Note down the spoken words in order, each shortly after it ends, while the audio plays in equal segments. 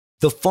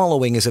The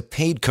following is a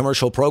paid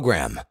commercial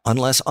program.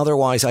 Unless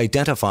otherwise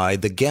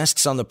identified, the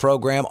guests on the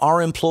program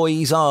are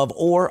employees of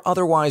or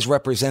otherwise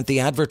represent the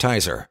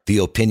advertiser. The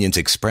opinions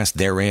expressed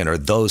therein are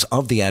those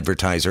of the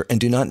advertiser and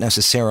do not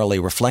necessarily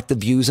reflect the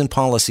views and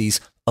policies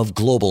of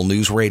Global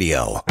News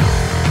Radio.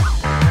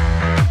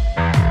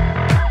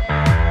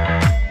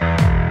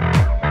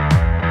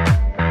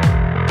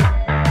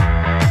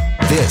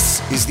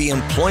 This is the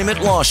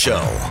Employment Law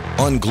Show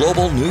on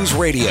Global News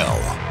Radio.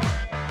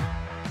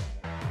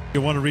 You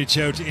want to reach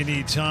out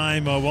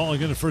anytime? I'm going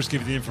to first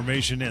give you the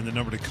information and the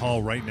number to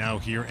call right now,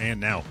 here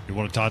and now. You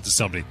want to talk to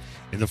somebody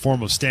in the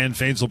form of Stan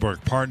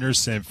Fainzelberg, partners,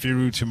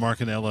 Samfiru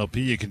Tumarkin LLP.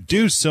 You can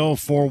do so,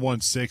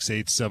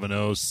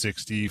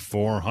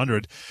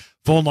 416-870-6400.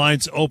 Phone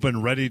lines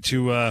open, ready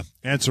to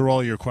answer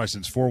all your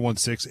questions,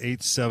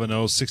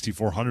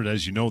 416-870-6400.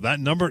 As you know, that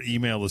number.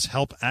 Email is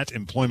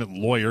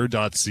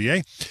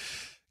help@employmentlawyer.ca.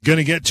 Going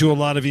to get to a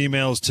lot of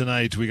emails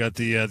tonight. We got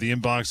the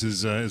inbox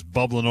is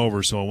bubbling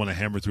over, so I want to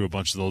hammer through a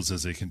bunch of those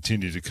as they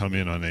continue to come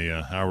in on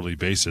a hourly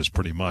basis,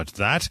 pretty much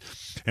that.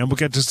 And we'll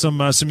get to some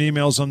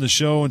emails on the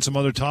show and some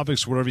other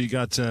topics, whatever you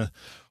got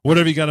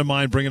in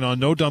mind. Bring it on.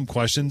 No dumb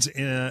questions.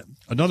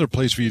 Another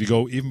place for you to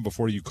go, even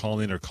before you call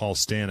in or call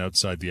Stan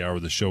outside the hour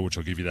of the show, which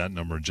I'll give you that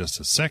number in just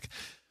a sec.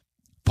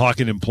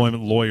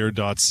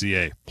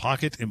 PocketEmploymentLawyer.ca.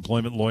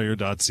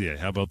 PocketEmploymentLawyer.ca.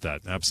 How about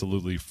that?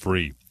 Absolutely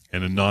free.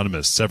 An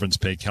anonymous severance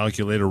pay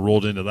calculator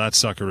rolled into that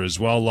sucker as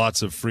well.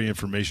 Lots of free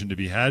information to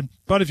be had.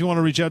 But if you want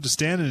to reach out to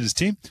Stan and his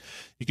team,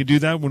 you can do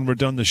that when we're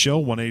done the show.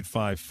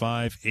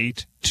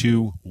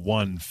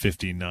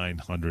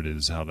 1-855-821-5900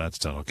 is how that's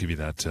done. I'll give you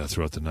that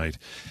throughout the night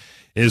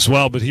as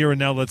well. But here and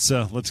now, let's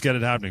get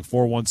it happening.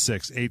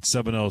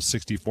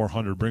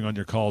 416-870-6400. Bring on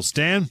your calls.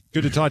 Stan,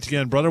 good to talk to you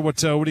again, brother. What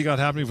do you got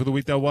happening for the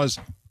week that was?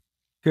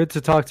 Good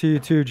to talk to you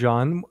too,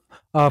 John.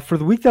 For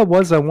the week that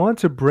was, I want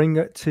to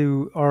bring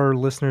to our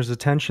listeners'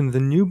 attention the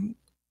new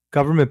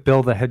government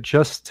bill that had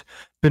just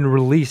been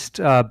released,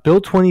 Bill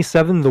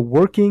 27, the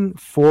Working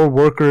for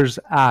Workers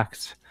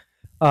Act.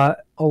 A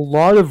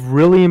lot of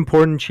really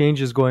important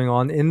changes going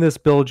on in this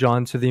bill,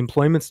 John, to the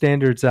Employment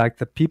Standards Act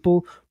that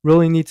people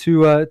really need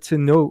to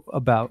know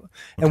about. Okay.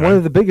 And one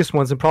of the biggest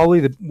ones, and probably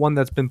the one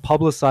that's been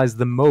publicized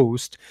the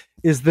most,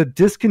 is the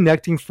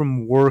disconnecting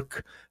from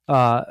work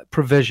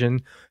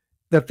provision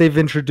that they've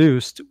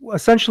introduced,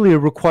 essentially a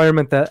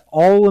requirement that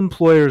all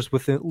employers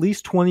with at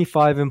least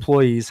 25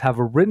 employees have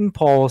a written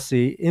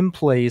policy in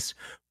place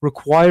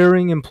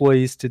requiring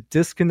employees to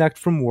disconnect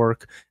from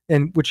work,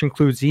 and which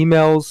includes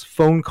emails,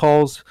 phone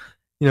calls,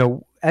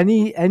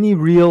 any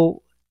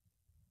real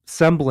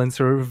semblance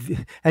or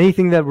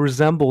anything that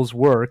resembles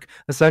work,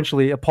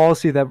 essentially a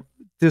policy that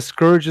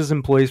discourages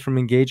employees from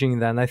engaging in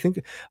that. And I think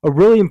a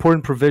really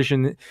important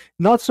provision,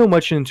 not so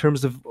much in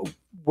terms of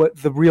what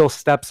the real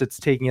steps it's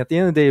taking. At the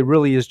end of the day, it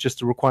really is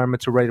just a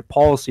requirement to write a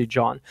policy,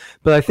 John.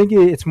 But I think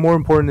it's more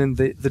important in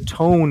the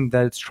tone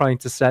that it's trying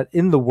to set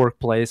in the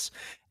workplace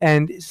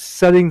and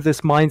setting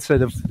this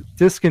mindset of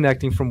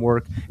disconnecting from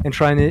work and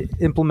trying to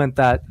implement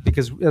that,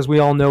 because as we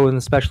all know, and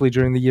especially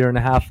during the year and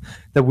a half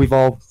that we've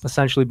all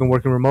essentially been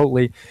working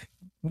remotely,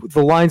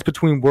 the lines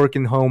between work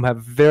and home have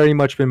very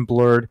much been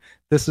blurred.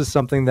 This is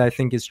something that I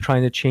think is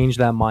trying to change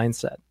that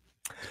mindset.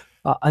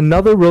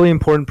 Another really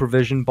important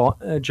provision,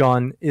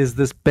 John, is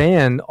this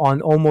ban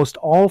on almost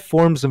all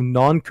forms of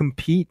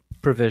non-compete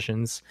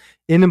provisions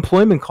in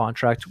employment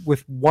contract,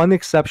 with one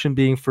exception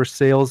being for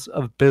sales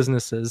of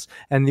businesses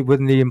and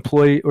when the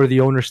employee or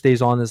the owner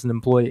stays on as an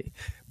employee.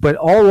 But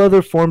all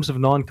other forms of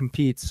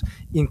non-competes,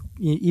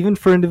 even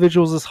for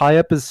individuals as high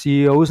up as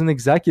CEOs and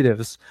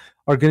executives,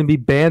 are going to be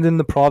banned in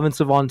the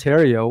province of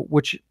Ontario,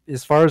 which,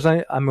 as far as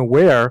I'm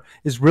aware,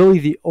 is really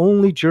the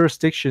only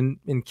jurisdiction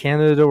in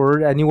Canada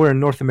or anywhere in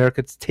North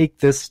America to take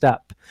this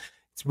step.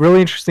 It's really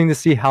interesting to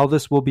see how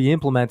this will be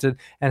implemented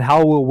and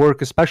how it will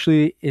work,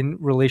 especially in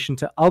relation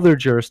to other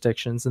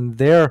jurisdictions and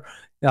their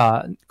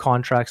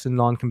contracts and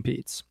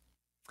non-competes.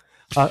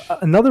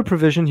 Another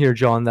provision here,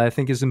 John, that I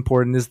think is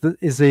important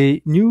is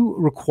a new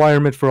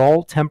requirement for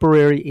all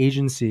temporary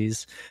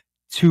agencies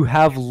to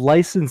have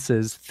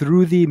licenses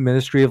through the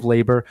Ministry of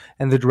Labor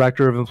and the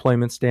Director of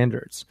Employment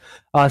Standards,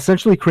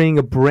 essentially creating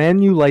a brand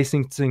new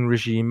licensing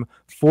regime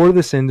for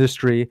this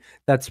industry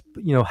that's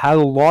had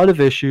a lot of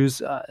issues.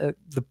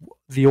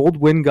 The old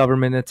Wynne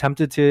government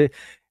attempted to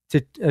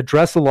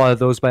address a lot of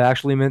those by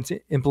actually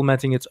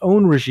implementing its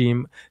own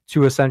regime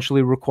to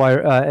essentially require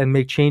and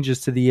make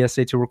changes to the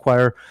ESA to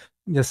require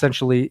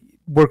essentially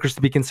workers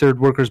to be considered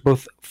workers,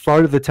 both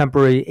part of the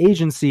temporary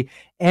agency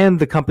and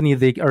the company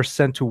they are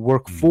sent to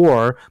work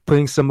for,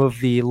 putting some of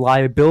the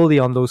liability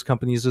on those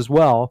companies as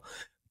well.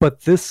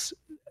 But this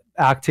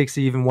act takes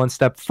it even one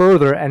step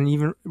further and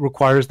even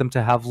requires them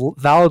to have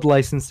valid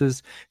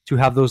licenses, to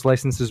have those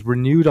licenses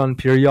renewed on a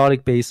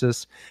periodic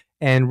basis,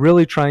 and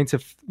really trying to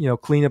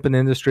clean up an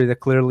industry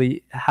that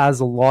clearly has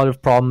a lot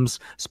of problems,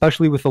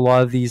 especially with a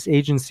lot of these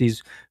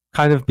agencies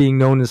kind of being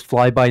known as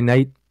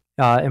fly-by-night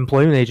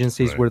employment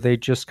agencies, right, where they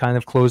just kind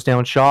of close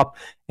down shop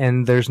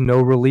and there's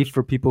no relief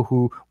for people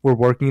who were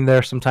working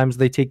there. Sometimes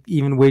they take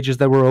even wages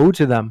that were owed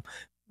to them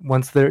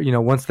once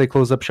they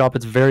close up shop,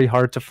 it's very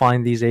hard to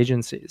find these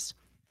agencies.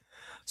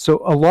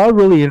 So a lot of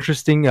really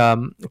interesting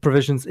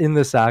provisions in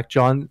this act,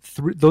 John.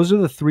 Those are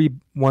the three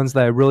ones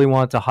that I really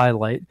wanted to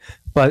highlight.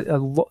 But a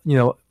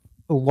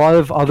lot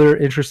of other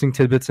interesting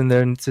tidbits in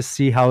there, and to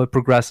see how it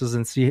progresses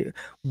and see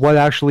what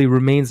actually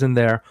remains in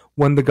there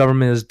when the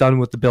government is done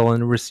with the bill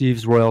and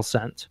receives royal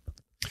assent.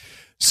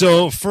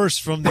 So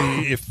first, from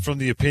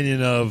the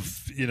opinion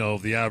of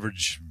the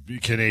average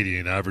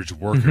Canadian, average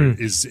worker,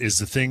 is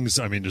the things.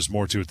 I mean, there's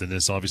more to it than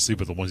this, obviously,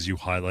 but the ones you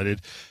highlighted,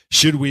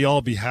 should we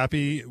all be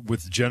happy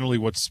with generally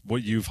what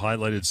you've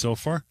highlighted so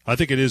far? I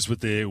think it is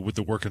with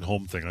the work and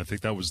home thing. I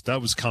think that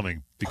was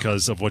coming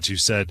because of what you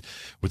said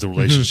with the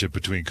relationship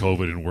between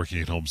COVID and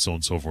working at home, so on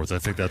and so forth. I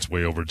think that's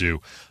way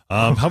overdue.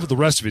 How about the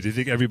rest of it? Do you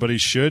think everybody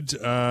should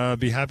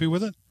be happy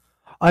with it?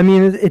 I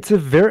mean, it's a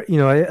very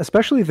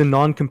especially the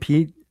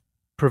non-compete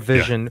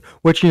provision,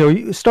 which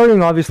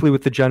starting obviously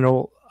with the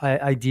general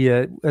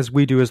idea, as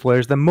we do as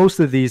lawyers, that most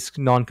of these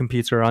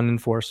non-competes are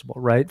unenforceable,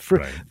 right?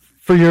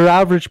 For your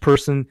average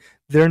person,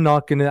 they're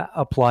not going to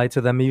apply to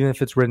them even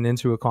if it's written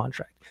into a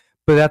contract.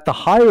 But at the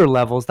higher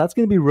levels, that's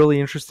going to be really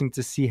interesting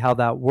to see how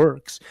that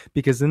works,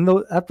 because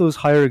at those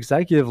higher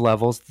executive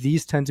levels,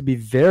 these tend to be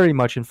very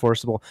much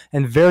enforceable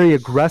and very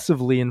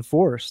aggressively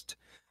enforced.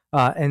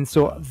 And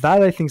so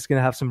that, I think, is going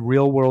to have some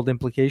real world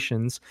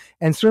implications,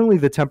 and certainly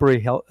the temporary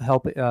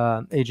help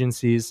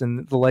agencies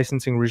and the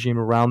licensing regime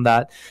around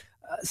that.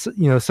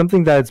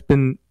 Something that's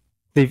been,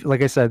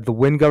 like I said, the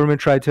Wynne government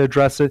tried to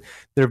address it.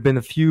 There have been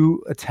a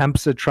few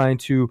attempts at trying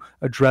to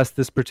address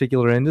this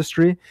particular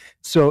industry.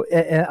 So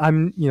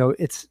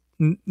it's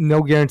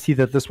no guarantee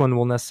that this one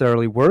will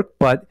necessarily work,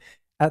 but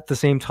at the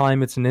same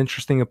time, it's an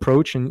interesting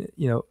approach, and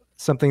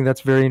something that's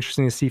very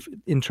interesting to see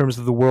in terms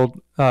of the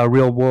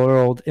real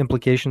world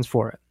implications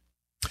for it.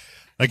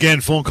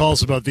 Again, phone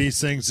calls about these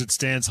things that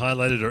Stan's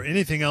highlighted or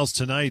anything else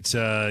tonight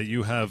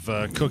you have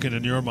cooking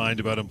in your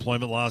mind about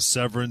employment loss,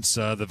 severance,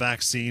 the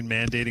vaccine,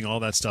 mandating, all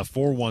that stuff.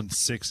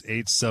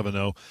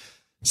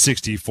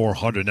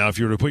 416-870-6400. Now, if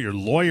you were to put your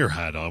lawyer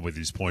hat on with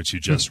these points you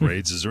just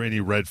raised, is there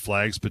any red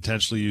flags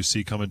potentially you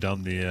see coming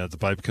down the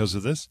pipe because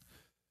of this?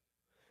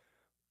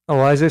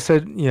 Oh, as I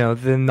said,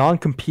 the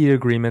non-compete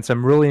agreements,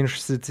 I'm really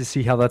interested to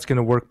see how that's going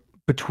to work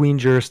between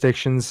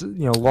jurisdictions.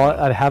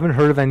 I haven't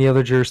heard of any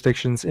other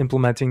jurisdictions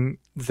implementing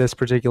this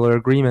particular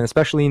agreement,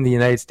 especially in the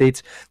United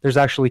States. There's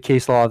actually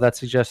case law that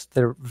suggests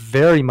they're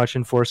very much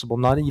enforceable,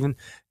 not even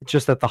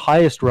just at the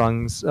highest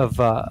rungs of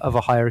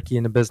a hierarchy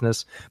in a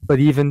business, but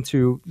even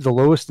to the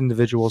lowest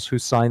individuals who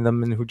sign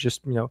them and who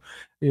just,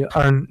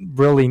 are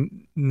really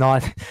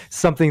not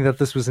something that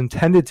this was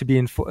intended to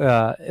be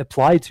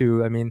applied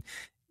to. I mean,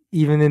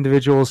 even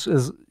individuals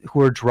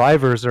who are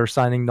drivers are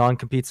signing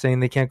non-compete saying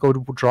they can't go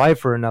to drive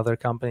for another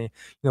company.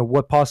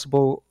 What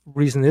possible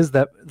reason is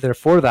that there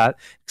for that,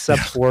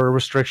 except for a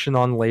restriction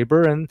on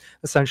labor and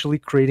essentially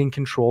creating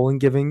control and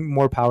giving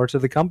more power to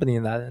the company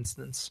in that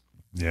instance?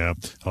 Yeah.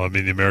 I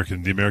mean,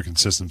 the American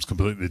system's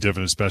completely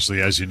different, especially,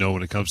 as you know,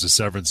 when it comes to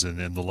severance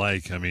and the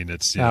like. I mean,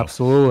 it's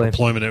absolutely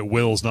employment at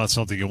will is not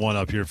something you want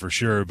up here for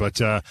sure. But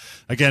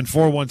again,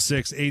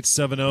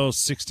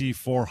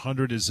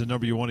 416-870-6400 is the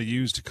number you want to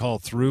use to call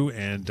through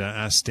and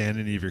ask Stan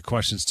any of your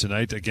questions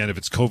tonight. Again, if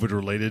it's COVID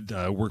related,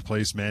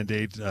 workplace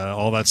mandate,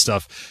 all that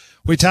stuff.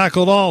 We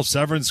tackled all.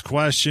 Severance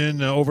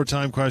question,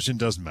 overtime question,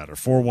 doesn't matter.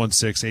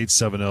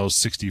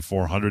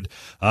 416-870-6400.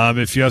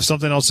 If you have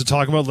something else to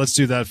talk about, let's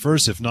do that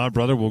first. If not,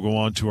 brother, we'll go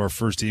on to our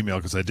first email,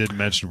 because I did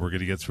mention we're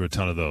going to get through a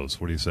ton of those.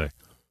 What do you say?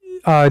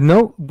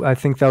 No, I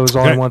think that was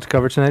all I wanted to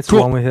cover tonight. So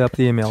why don't we hit up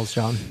the emails,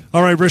 John?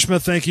 All right,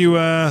 Rishma, thank you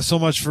so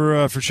much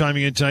for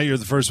chiming in tonight. You're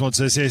the first one.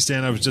 Says, hey,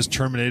 Stan, I was just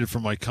terminated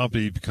from my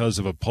company because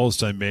of a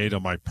post I made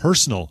on my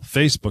personal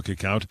Facebook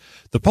account.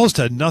 The post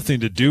had nothing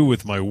to do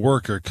with my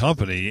work or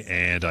company,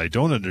 and I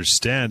don't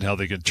understand how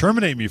they can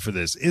terminate me for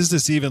this. Is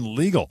this even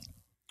legal?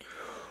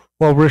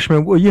 Well,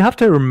 Rishma, what you have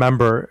to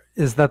remember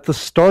is that the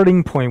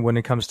starting point when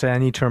it comes to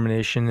any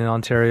termination in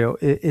Ontario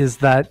is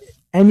that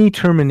any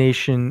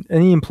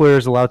employer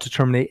is allowed to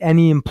terminate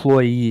any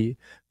employee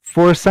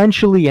for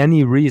essentially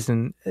any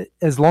reason,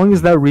 as long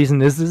as that reason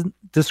is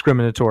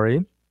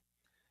discriminatory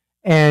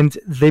and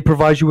they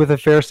provide you with a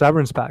fair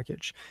severance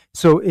package.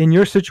 So in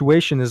your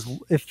situation, is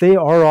if they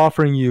are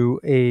offering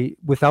you a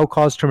without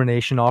cause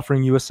termination,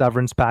 offering you a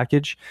severance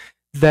package,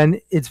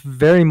 then it's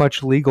very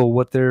much legal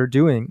what they're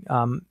doing.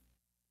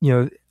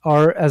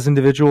 Are as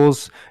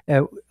individuals,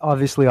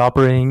 obviously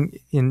operating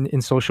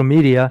in social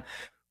media,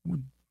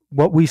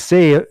 what we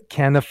say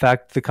can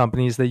affect the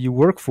companies that you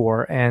work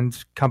for,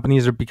 and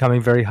companies are becoming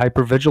very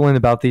hyper-vigilant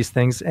about these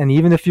things. And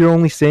even if you're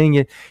only saying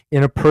it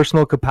in a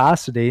personal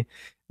capacity,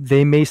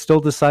 they may still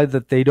decide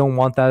that they don't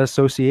want that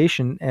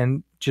association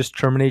and just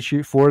terminate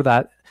you for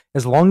that.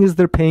 As long as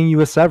they're paying you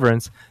a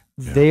severance,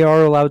 they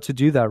are allowed to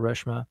do that,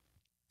 Rishma.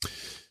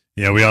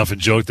 Yeah, we often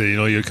joke that,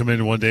 you come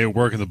in one day at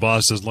work and the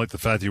boss doesn't like the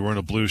fact that you're wearing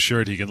a blue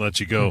shirt, he can let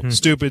you go.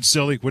 Stupid,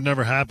 silly, would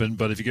never happen,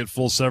 but if you get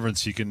full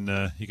severance, he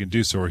can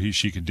do so, or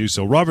she can do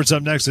so. Robert's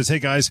up next, says, hey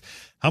guys,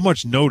 how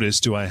much notice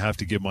do I have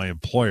to give my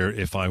employer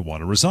if I want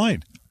to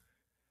resign?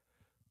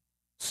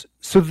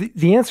 So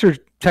the answer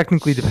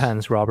technically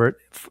depends, Robert.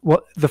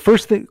 Well, the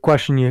first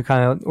question you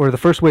the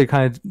first way to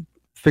kind of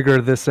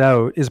figure this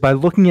out is by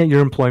looking at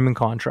your employment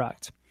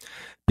contract.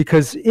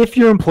 Because if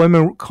your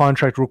employment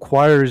contract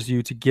requires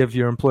you to give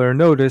your employer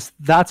notice,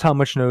 that's how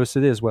much notice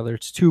it is, whether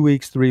it's 2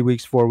 weeks, 3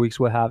 weeks, 4 weeks,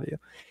 what have you.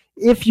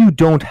 If you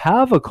don't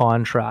have a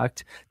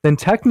contract, then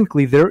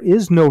technically there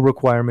is no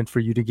requirement for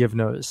you to give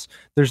notice.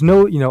 There's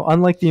no,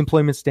 unlike the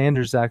Employment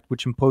Standards Act,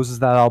 which imposes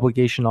that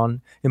obligation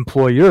on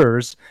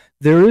employers,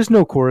 there is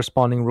no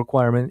corresponding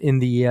requirement in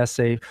the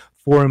ESA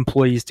for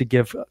employees to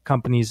give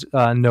companies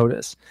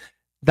notice.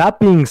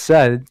 That being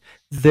said,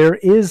 there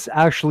is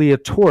actually a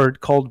tort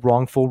called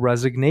wrongful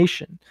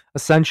resignation.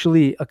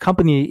 Essentially, a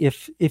company,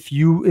 if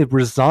you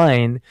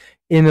resign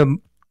in a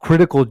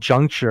critical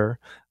juncture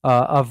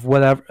of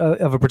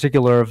a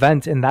particular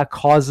event, and that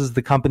causes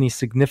the company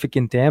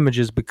significant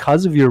damages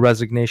because of your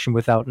resignation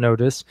without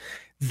notice,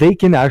 they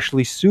can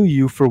actually sue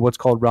you for what's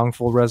called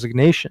wrongful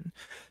resignation.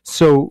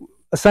 So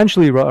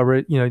essentially,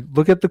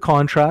 look at the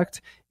contract.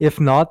 If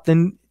not,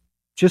 then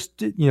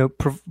just,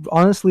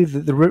 honestly,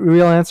 the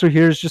real answer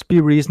here is just be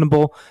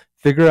reasonable,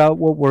 figure out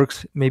what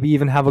works, maybe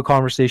even have a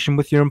conversation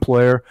with your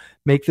employer,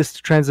 make this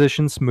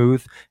transition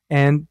smooth,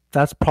 and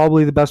that's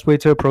probably the best way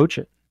to approach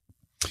it.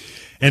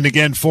 And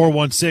again,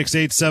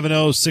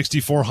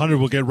 416-870-6400.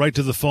 We'll get right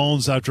to the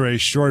phones after a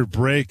short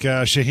break.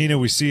 Shahina,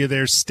 we see you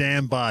there.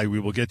 Stand by. We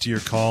will get to your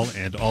call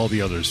and all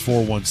the others.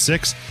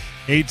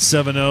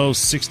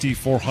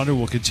 416-870-6400.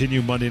 We'll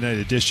continue Monday Night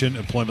Edition,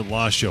 Employment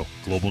Law Show,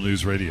 Global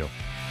News Radio.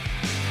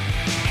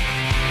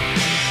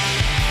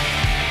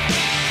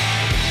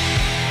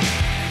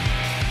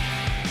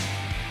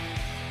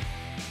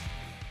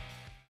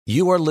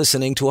 You are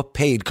listening to a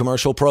paid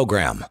commercial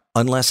program.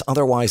 Unless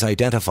otherwise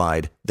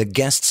identified, the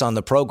guests on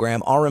the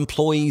program are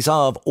employees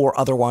of or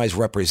otherwise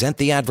represent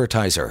the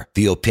advertiser.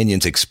 The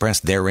opinions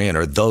expressed therein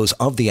are those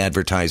of the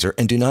advertiser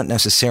and do not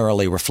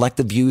necessarily reflect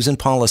the views and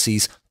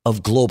policies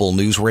of Global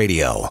News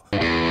Radio.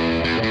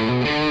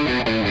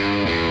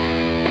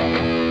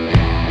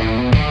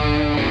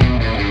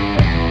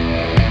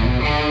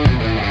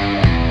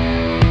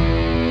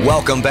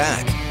 Welcome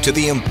back to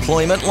the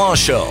Employment Law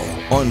Show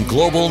on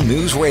Global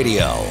News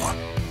Radio.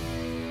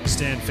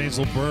 Stan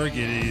Fainselberg,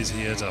 he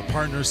has a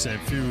partner,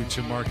 Samfu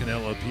Tumarkin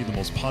LLP, the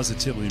most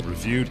positively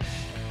reviewed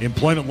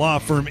employment law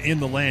firm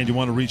in the land. You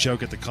want to reach out,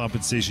 get the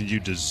compensation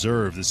you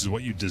deserve. This is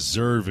what you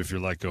deserve if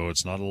you're let go.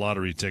 It's not a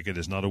lottery ticket.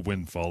 It's not a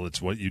windfall.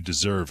 It's what you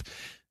deserve.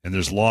 And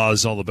there's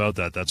laws all about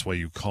that. That's why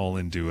you call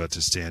into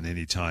to Stan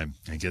anytime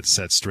and get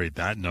set straight.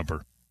 That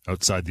number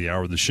outside the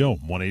hour of the show,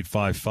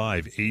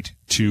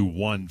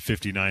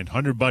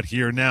 1-855-821-5900. But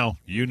here now,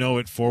 you know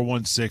it,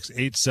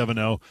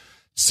 416-870-6400.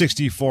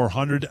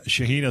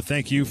 Shahina,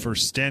 thank you for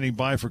standing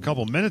by for a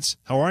couple minutes.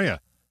 How are you?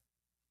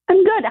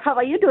 I'm good. How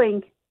are you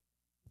doing?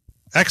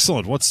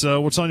 Excellent. What's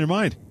on your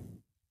mind?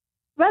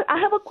 Well, I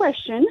have a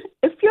question.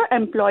 If your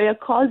employer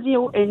calls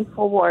you in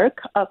for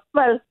work,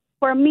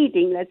 for a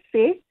meeting, let's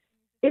say,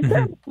 is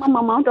there some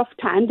amount of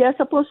time they're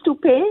supposed to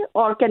pay,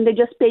 or can they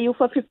just pay you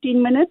for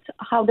 15 minutes?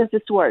 How does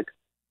this work?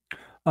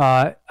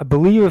 I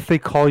believe if they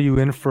call you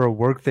in for a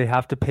work, they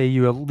have to pay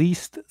you at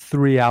least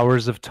 3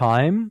 hours of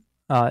time,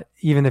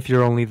 even if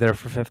you're only there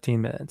for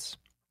 15 minutes.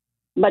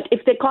 But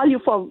if they call you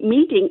for a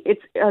meeting,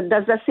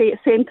 does the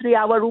same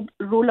 3-hour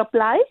rule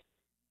apply?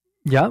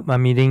 Yeah, a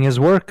meeting is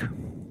work.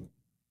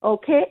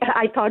 Okay,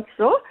 I thought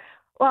so.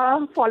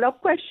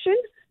 Follow-up question.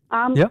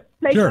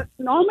 Sure.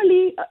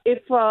 Normally,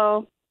 if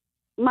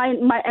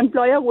my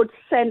employer would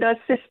send a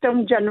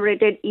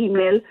system-generated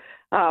email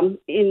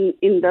in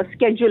the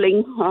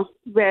scheduling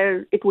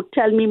where it would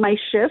tell me my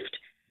shift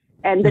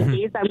and the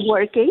days I'm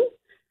working.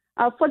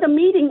 For the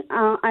meeting,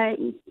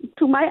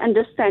 to my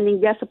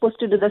understanding, they're supposed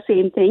to do the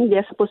same thing.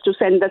 They're supposed to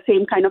send the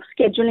same kind of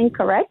scheduling,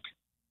 correct?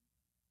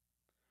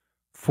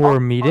 For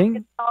a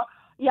meeting? Or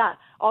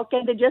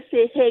can they just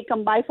say, hey,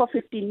 come by for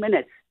 15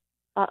 minutes?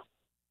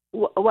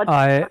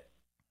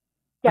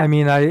 I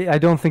mean, I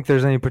don't think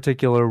there's any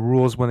particular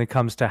rules when it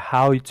comes to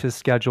how to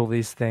schedule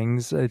these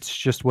things. It's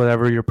just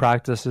whatever your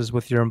practice is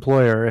with your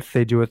employer. If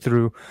they do it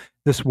through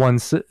this one,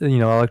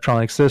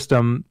 electronic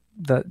system,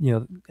 that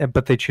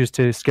but they choose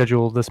to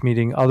schedule this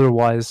meeting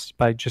otherwise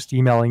by just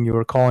emailing you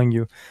or calling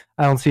you,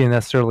 I don't see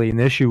necessarily an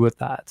issue with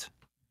that.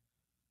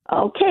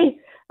 Okay.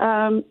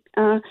 And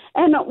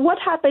what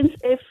happens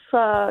if,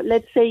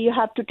 let's say, you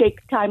have to take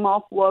time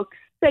off work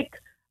sick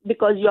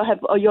because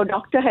your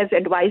doctor has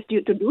advised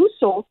you to do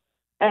so,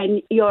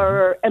 and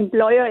your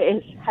employer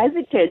is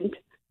hesitant,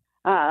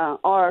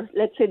 or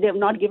let's say they've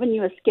not given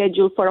you a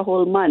schedule for a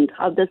whole month?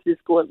 How does this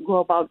go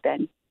about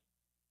then?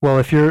 Well,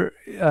 if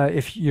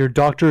your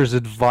doctor is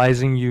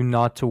advising you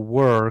not to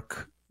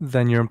work,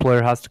 then your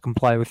employer has to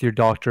comply with your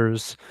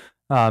doctor's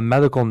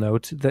medical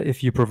note that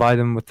if you provide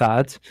them with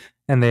that,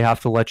 and they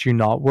have to let you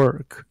not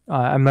work.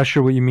 I'm not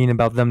sure what you mean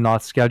about them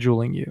not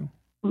scheduling you.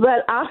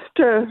 Well,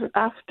 after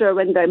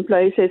when the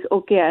employee says,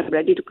 okay, I'm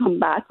ready to come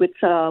back with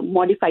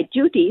modified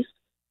duties,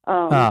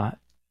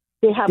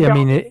 they have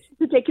to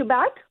take you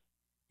back?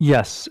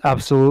 Yes,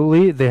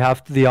 absolutely. They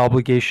have the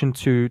obligation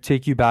to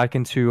take you back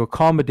and to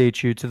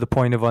accommodate you to the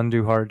point of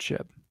undue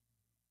hardship.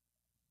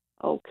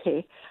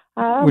 Okay.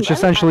 Which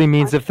essentially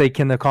means if they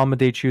can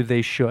accommodate you,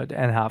 they should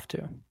and have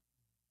to.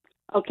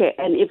 Okay,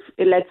 and if,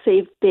 let's say,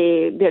 if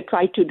they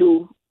try to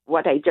do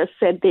what I just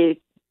said,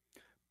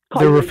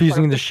 they're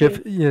refusing the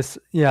shift. Yes,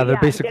 yeah, they're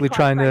basically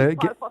trying to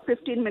get for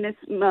 15 minutes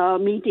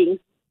meeting.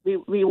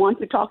 We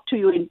want to talk to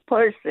you in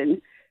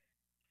person.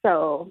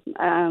 So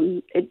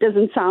it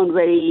doesn't sound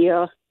very,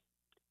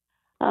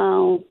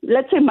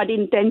 let's say, muddy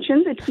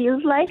intentions. It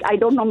feels like, I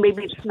don't know,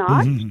 maybe it's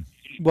not.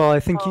 Well,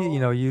 I think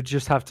you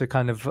just have to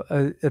kind of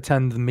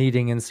attend the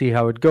meeting and see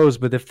how it goes.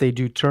 But if they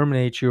do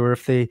terminate you, or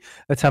if they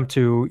attempt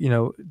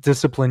to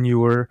discipline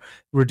you or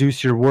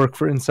reduce your work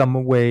in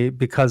some way,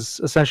 because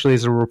essentially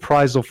as a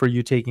reprisal for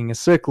you taking a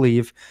sick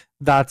leave,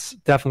 that's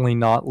definitely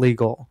not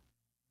legal.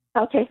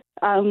 Okay.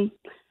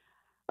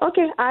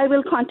 Okay, I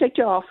will contact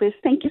your office.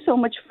 Thank you so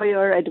much for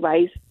your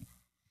advice.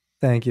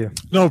 Thank you.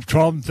 No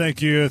problem.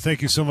 Thank you.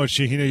 Thank you so much,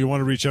 Shahina. You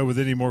want to reach out with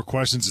any more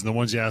questions, and the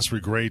ones you asked were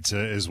great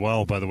as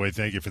well, by the way.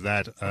 Thank you for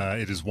that.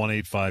 It is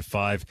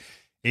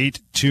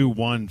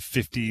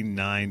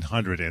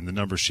 1-855-821-5900, and the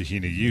number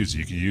Shahina used.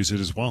 You can use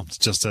it as well. It's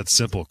just that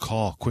simple.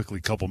 Call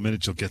quickly, couple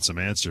minutes, you'll get some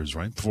answers,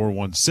 right?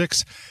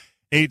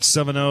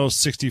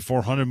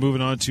 416-870-6400.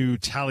 Moving on to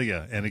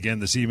Talia. And again,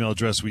 this email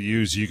address we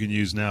use, you can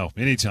use now,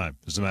 anytime.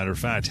 As a matter of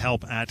fact,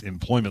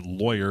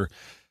 help@employmentlawyer.ca.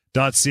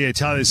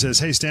 Talia says,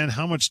 hey, Stan,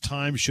 how much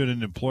time should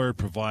an employer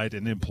provide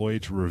an employee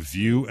to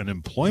review an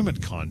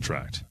employment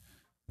contract?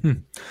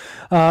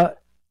 I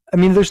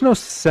mean, there's no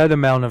set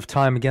amount of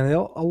time. Again,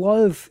 a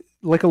lot of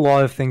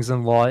things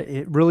in law,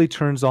 it really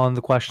turns on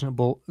the question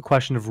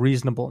of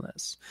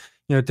reasonableness.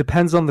 It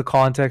depends on the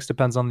context,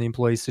 depends on the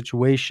employee's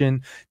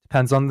situation,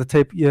 depends on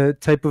the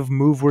type of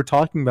move we're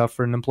talking about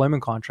for an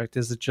employment contract.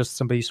 Is it just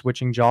somebody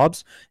switching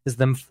jobs?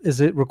 Is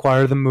it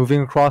require them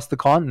moving across the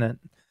continent?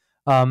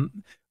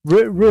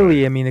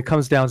 Really, I mean, it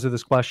comes down to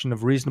this question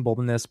of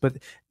reasonableness. But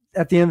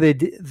at the end of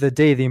the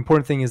day, the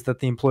important thing is that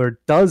the employer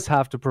does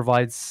have to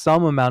provide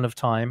some amount of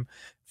time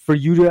for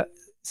you to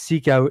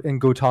seek out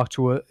and go talk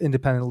to an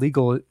independent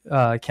legal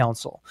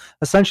counsel,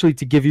 essentially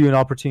to give you an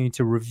opportunity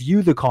to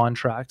review the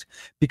contract.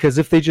 Because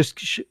if they just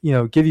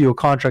give you a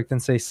contract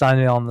and say sign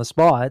it on the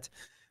spot,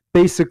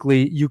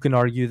 basically you can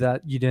argue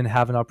that you didn't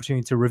have an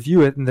opportunity to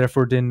review it and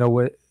therefore didn't know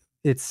what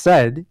it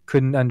said,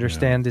 couldn't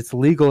understand its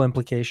legal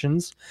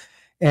implications,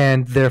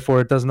 and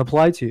therefore it doesn't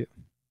apply to you.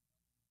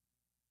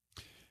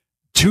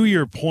 To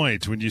your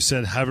point, when you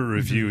said have it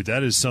reviewed,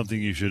 that is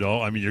something you should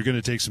I mean, you're going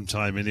to take some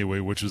time anyway,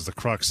 which was the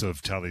crux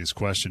of Talia's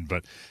question,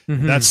 but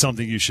that's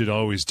something you should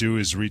always do,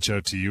 is reach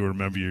out to you or a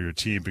member of your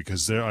team,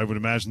 because I would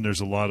imagine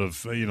there's a lot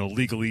of,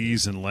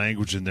 legalese and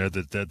language in there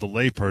that the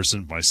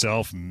layperson,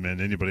 myself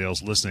and anybody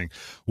else listening,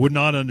 would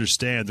not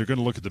understand. They're going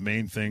to look at the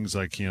main things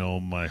like,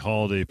 my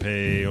holiday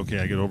pay. Okay,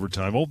 I get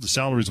overtime. Oh, the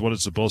salary is what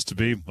it's supposed to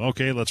be.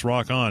 Okay, let's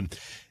rock on.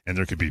 And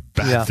there could be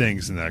bad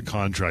things in that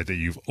contract that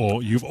you've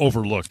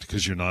overlooked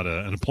because you're not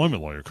an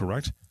employment lawyer,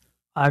 correct?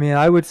 I mean,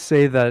 I would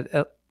say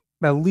that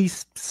at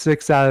least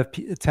 6 out of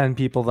 10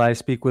 people that I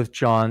speak with,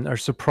 John, are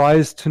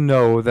surprised to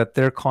know that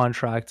their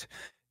contract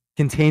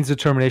contains a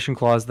termination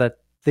clause that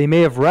they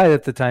may have read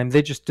at the time.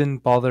 They just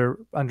didn't bother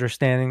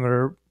understanding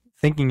or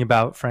thinking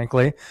about,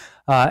 frankly,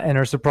 and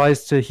are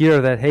surprised to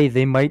hear that, hey,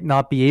 they might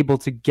not be able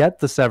to get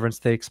the severance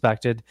they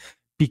expected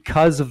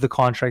because of the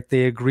contract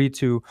they agreed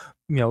to,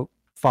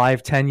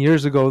 5-10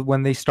 years ago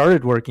when they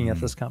started working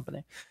at this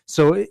company.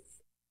 So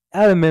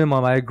at a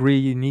minimum, I agree,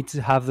 you need to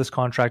have this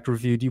contract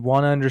reviewed. You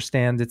want to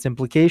understand its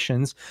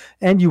implications,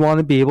 and you want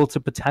to be able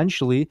to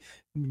potentially,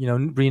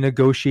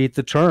 renegotiate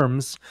the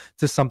terms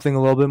to something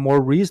a little bit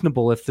more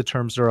reasonable if the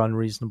terms are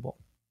unreasonable.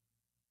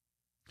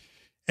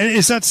 And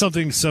is that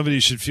something somebody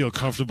should feel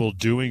comfortable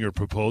doing or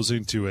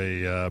proposing to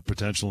a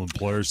potential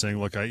employer, saying,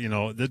 look,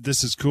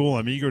 this is cool.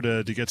 I'm eager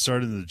to get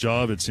started in the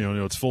job. It's,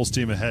 it's full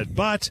steam ahead,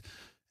 but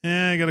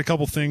I got a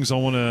couple things I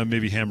want to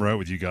maybe hammer out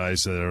with you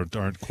guys that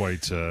aren't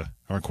quite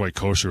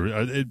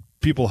kosher.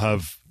 People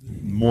have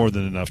more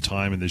than enough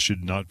time, and they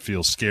should not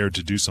feel scared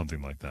to do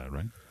something like that,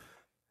 right?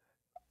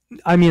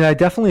 I mean, I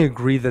definitely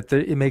agree that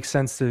it makes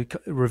sense to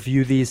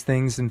review these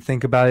things and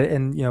think about it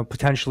and,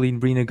 potentially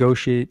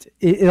renegotiate.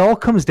 It all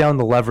comes down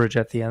to leverage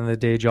at the end of the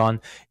day,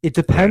 John. It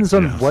depends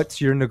on what's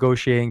your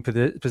negotiating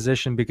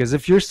position, because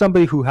if you're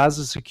somebody who has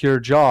a secure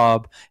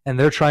job and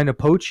they're trying to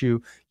poach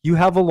you, you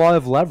have a lot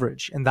of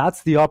leverage, and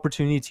that's the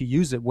opportunity to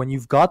use it when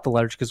you've got the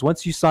leverage. Because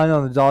once you sign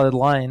on the dotted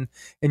line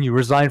and you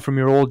resign from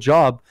your old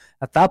job,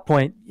 at that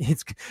point,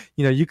 it's,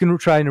 you can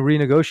try and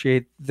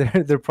renegotiate.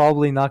 They're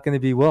probably not going to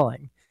be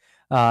willing.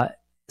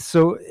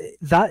 So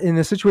that in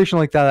a situation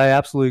like that, I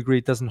absolutely agree.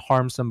 It doesn't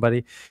harm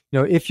somebody.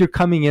 If you're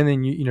coming in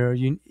and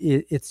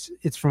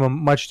it's from a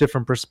much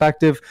different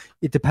perspective.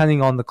 It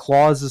depending on the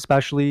clause,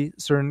 especially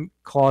certain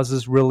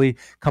clauses, really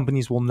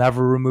companies will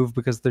never remove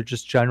because they're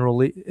just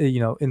generally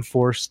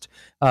enforced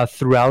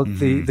throughout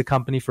the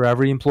company for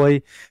every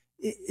employee.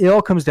 It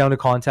all comes down to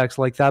context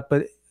like that,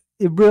 but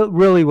it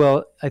really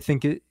well, I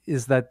think it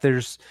is that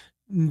there's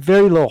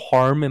very little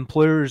harm.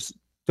 Employers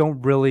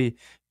don't really,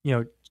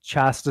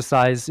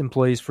 chastise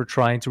employees for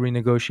trying to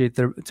renegotiate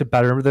to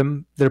better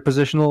their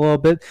position a little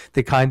bit.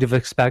 They kind of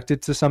expect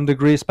it to some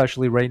degree,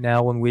 especially right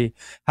now when we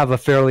have a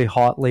fairly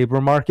hot labor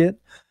market.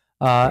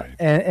 Right.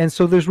 And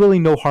so there's really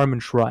no harm in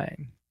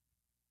trying.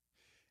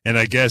 And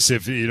I guess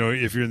if you're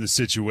in the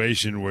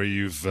situation where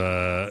you've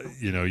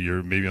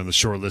you're maybe on the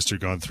short list or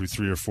gone through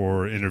 3 or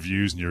 4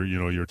 interviews and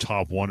you're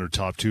top 1 or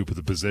top 2 for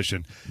the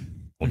position,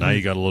 well, now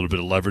you got a little bit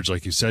of leverage,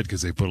 like you said,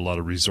 because they put a lot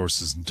of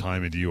resources and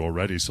time into you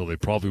already. So they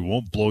probably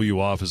won't blow you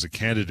off as a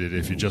candidate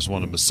if you just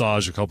want to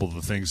massage a couple of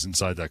the things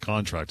inside that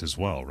contract as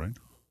well, right?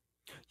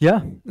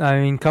 Yeah, I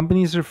mean,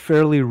 companies are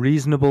fairly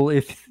reasonable.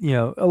 If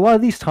a lot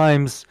of these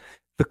times,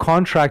 the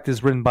contract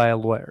is written by a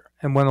lawyer,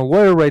 and when a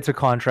lawyer writes a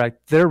contract,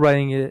 they're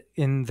writing it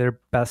in their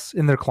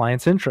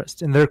client's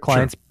interest, in their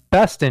client's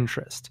best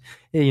interest,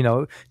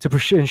 to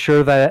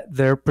ensure that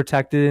they're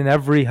protected in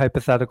every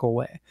hypothetical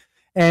way.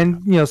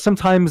 And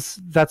sometimes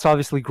that's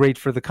obviously great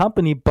for the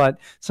company, but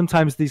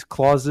sometimes these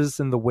clauses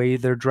and the way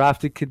they're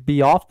drafted could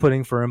be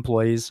off-putting for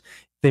employees.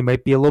 They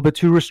might be a little bit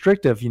too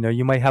restrictive.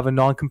 You might have a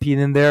non-compete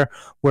in there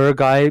where a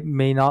guy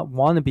may not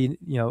want to be,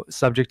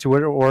 subject to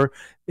it, or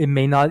it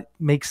may not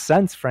make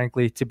sense,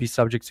 frankly, to be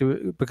subject to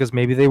it because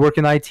maybe they work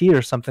in IT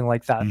or something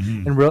like that,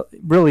 and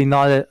really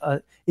not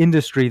a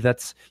industry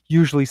that's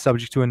usually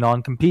subject to a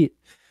non-compete.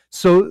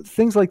 So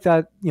things like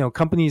that,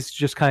 companies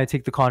just kind of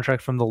take the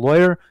contract from the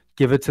lawyer,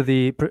 give it to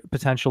the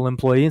potential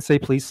employee, and say,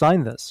 "Please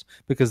sign this,"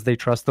 because they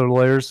trust their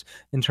lawyers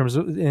in terms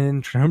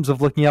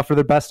of looking out for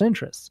their best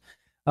interests.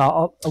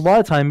 A lot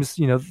of times,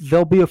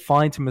 there'll be a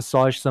fine to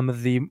massage some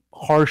of the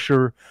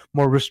harsher,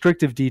 more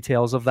restrictive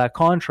details of that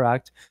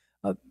contract,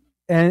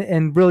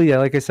 and really,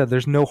 like I said,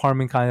 there's no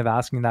harm in kind of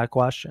asking that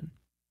question.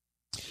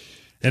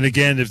 And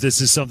again, if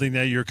this is something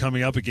that you're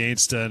coming up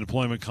against, an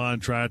employment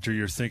contract, or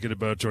you're thinking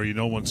about, or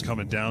one's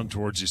coming down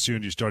towards you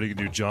soon, you're starting a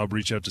new job,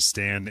 reach out to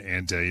Stan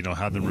and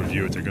have them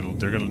review it.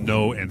 They're gonna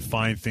know and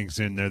find things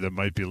in there that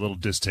might be a little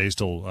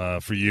distasteful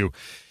for you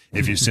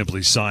if you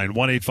simply sign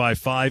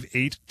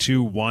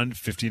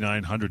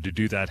 1-855-821-5900 to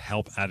do that.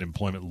 Help at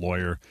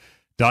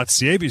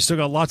employmentlawyer.ca. But you still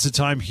got lots of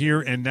time here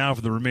and now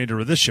for the remainder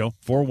of this show.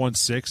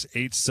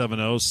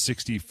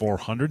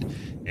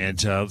 416-870-6400.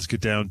 And let's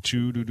get down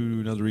to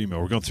another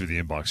email. We're going through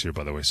the inbox here,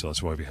 by the way, so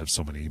that's why we have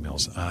so many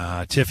emails.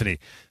 Tiffany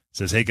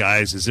says, "Hey,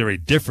 guys, is there a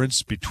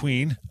difference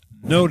between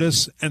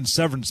notice and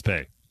severance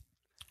pay?"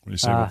 What do you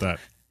say about that?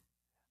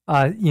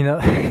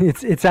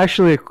 It's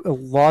actually a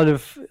lot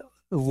of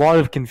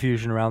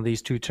confusion around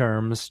these two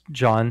terms,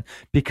 John,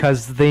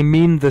 because they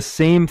mean the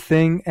same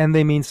thing and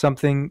they mean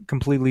something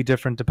completely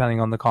different depending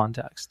on the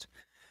context.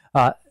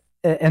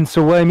 And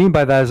so what I mean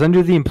by that is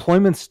under the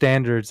Employment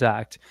Standards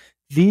Act,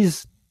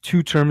 these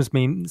two terms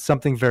mean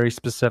something very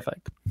specific.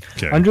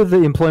 Okay. Under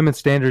the Employment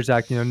Standards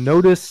Act,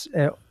 notice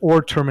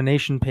or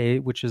termination pay,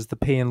 which is the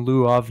pay in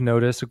lieu of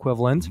notice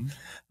equivalent,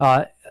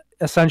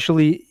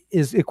 essentially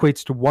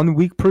equates to 1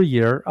 week per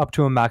year up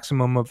to a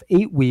maximum of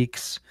 8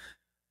 weeks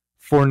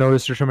for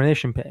notice or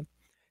termination pay.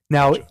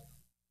 Now,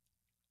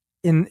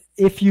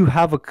 if you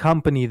have a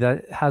company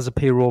that has a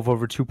payroll of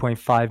over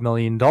 $2.5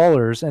 million,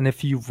 and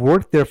if you've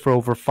worked there for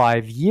over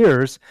 5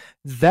 years,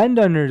 then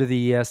under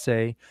the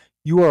ESA,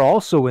 you are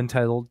also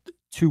entitled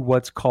to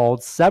what's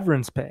called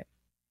severance pay.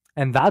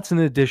 And that's an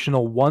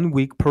additional 1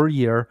 week per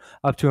year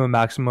up to a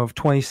maximum of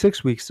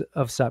 26 weeks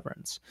of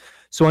severance.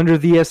 So under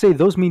the ESA,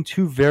 those mean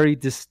two very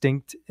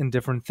distinct and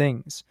different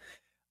things.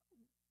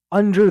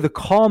 Under the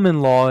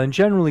common law, and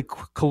generally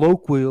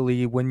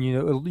colloquially, when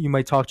you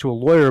might talk to a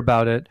lawyer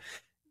about it,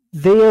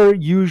 they are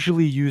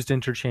usually used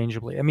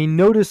interchangeably. I mean,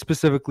 notice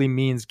specifically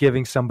means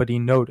giving somebody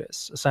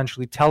notice,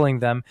 essentially telling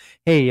them,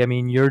 "Hey,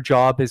 your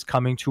job is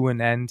coming to an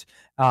end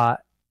at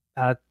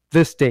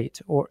this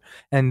date,"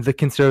 and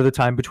consider the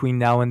time between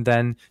now and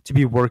then to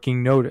be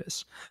working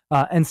notice.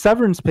 And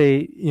severance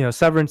pay,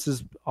 severance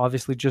is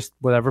obviously just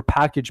whatever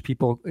package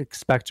people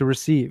expect to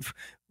receive.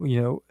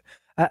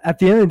 At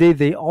the end of the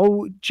day,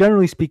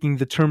 generally speaking,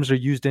 the terms are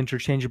used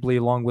interchangeably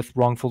along with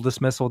wrongful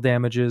dismissal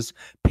damages,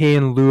 pay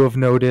in lieu of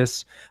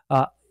notice.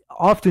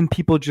 Often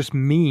people just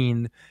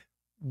mean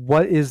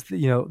what is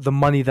the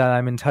money that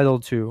I'm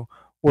entitled to,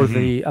 or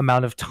the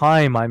amount of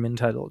time I'm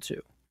entitled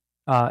to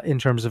in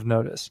terms of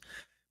notice.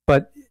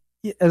 But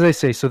as I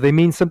say, so they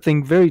mean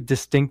something very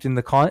distinct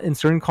in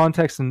certain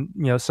contexts, and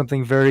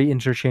something very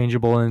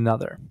interchangeable in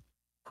another.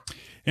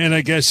 And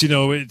I guess,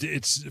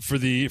 it's for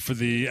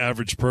the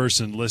average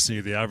person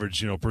listening, the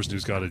average, person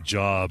who's got a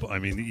job. I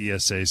mean, the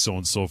ESA, so on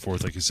and so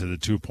forth, like you said, the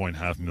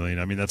 $2.5 million.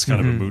 I mean, that's kind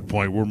of a moot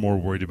point. We're more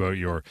worried about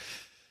your,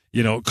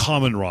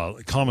 common law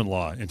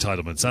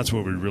entitlements. That's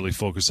what we really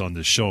focus on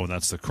this show, and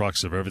that's the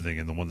crux of everything,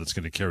 and the one that's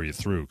going to carry you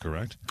through,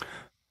 correct?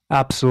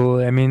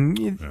 Absolutely. I mean,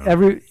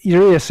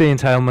 your ESA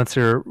entitlements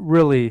are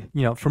really,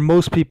 for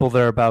most people,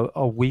 they're about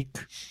a week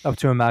up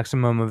to a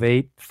maximum of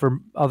 8. For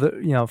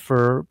other,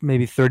 for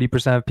maybe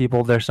 30% of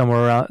people, they're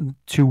somewhere around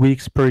 2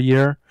 weeks per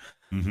year.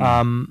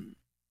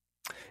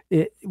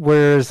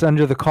 Whereas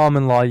under the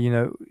common law,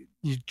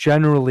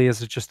 generally,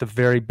 as just a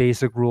very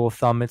basic rule of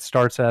thumb, it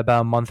starts at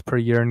about a month per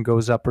year and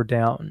goes up or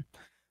down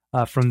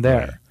from there.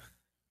 Right.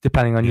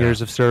 Depending on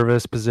years of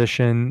service,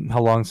 position,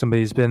 how long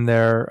somebody's been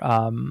there,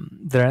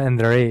 and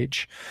their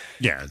age.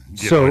 Yeah.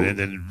 So, and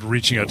then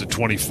reaching out to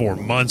 24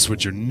 months,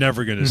 which you're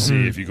never going to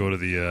see if you go to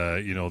the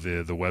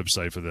the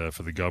website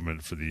for the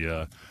government for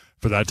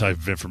that type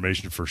of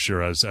information, for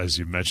sure. As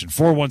you mentioned,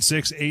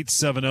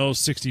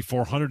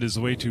 416-870-6400 is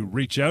the way to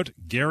reach out.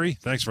 Gary,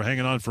 thanks for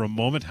hanging on for a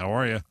moment. How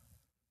are you?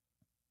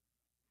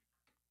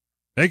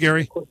 Hey,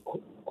 Gary.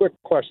 Quick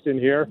question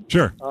here.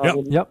 Sure.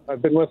 Yep.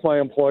 I've been with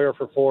my employer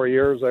for 4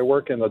 years. I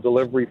work in the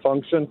delivery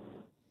function.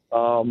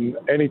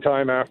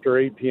 Anytime after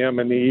 8 p.m.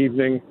 in the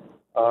evening,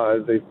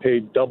 they've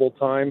paid double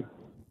time.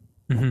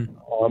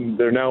 Mm-hmm.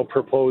 They're now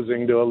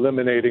proposing to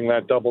eliminating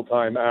that double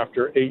time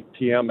after 8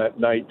 p.m. at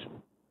night.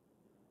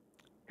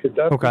 Could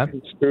that be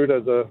construed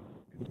as a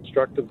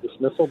constructive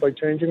dismissal by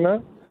changing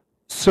that?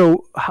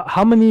 So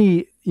how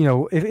many,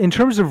 in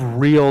terms of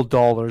real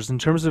dollars, in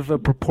terms of a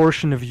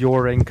proportion of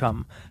your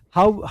income,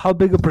 how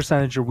big a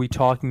percentage are we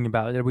talking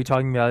about? Are we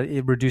talking about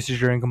it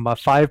reduces your income by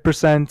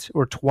 5%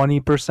 or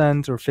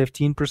 20% or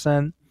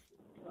 15%?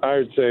 I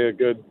would say a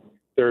good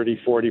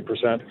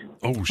 30-40%.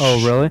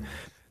 Oh, really?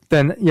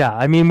 Then, yeah,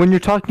 I mean, when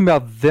you're talking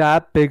about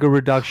that big a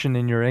reduction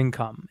in your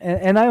income,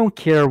 and I don't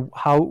care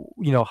how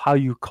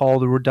you call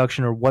the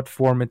reduction or what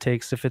form it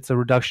takes, if it's a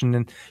reduction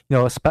in,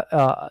 a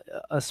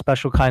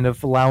special kind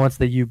of allowance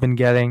that you've been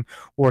getting,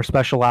 or a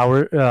special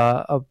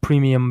a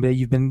premium that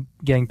you've been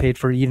getting paid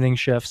for evening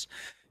shifts,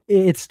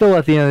 it's still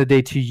at the end of the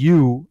day to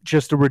you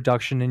just a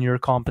reduction in your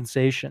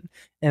compensation.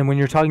 And when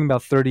you're talking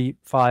about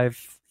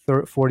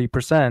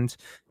 40%,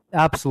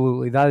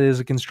 absolutely, that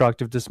is a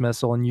constructive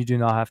dismissal, and you do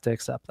not have to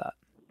accept that.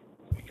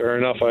 Fair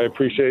enough. I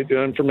appreciate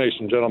the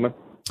information, gentlemen.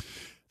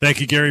 Thank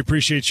you, Gary.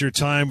 Appreciate your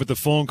time with the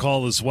phone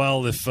call as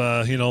well. If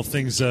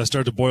things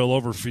start to boil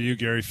over for you,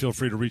 Gary, feel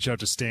free to reach out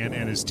to Stan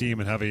and his team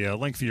and have a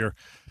lengthier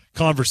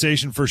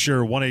conversation for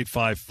sure.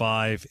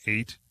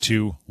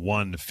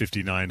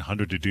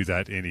 1-855-821-5900 to do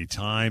that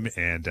anytime,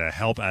 and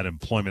help at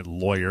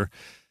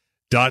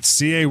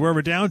employmentlawyer.ca. Where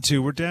we're down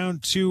to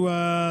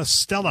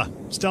Stella.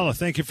 Stella,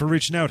 thank you for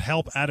reaching out.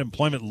 Help at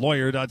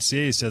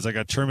employmentlawyer.ca says, I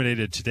got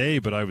terminated today,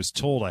 but I was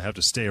told I have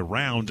to stay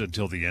around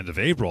until the end of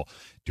April.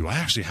 Do I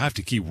actually have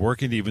to keep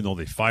working even though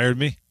they fired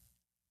me?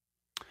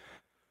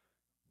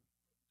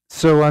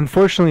 So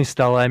unfortunately,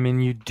 Stella, I mean,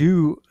 you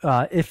do,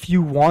 if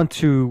you want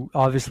to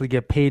obviously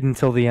get paid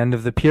until the end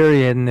of the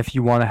period, and if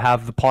you want to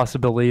have the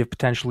possibility of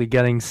potentially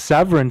getting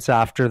severance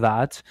after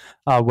that,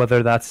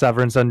 whether that's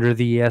severance under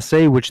the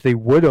ESA, which they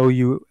would owe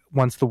you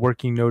once the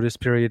working notice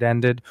period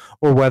ended,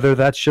 or whether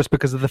that's just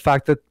because of the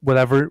fact that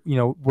whatever,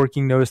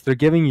 working notice they're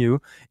giving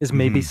you is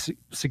maybe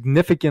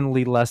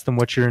significantly less than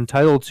what you're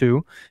entitled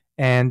to.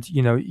 And,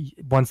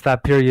 once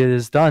that period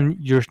is done,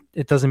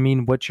 it doesn't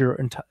mean what your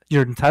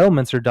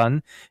entitlements are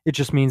done. It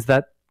just means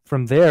that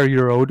from there,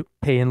 you're owed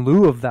pay in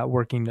lieu of that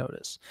working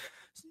notice.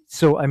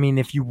 So, I mean,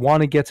 if you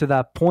want to get to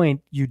that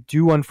point, you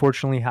do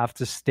unfortunately have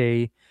to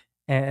stay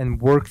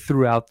and work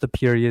throughout the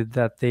period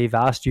that they've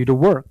asked you to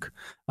work.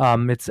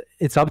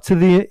 It's up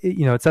to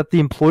it's at the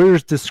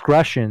employer's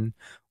discretion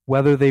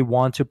whether they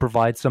want to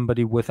provide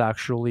somebody with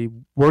actually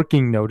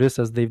working notice,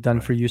 as they've done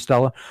for you,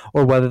 Stella,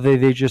 or whether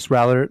they just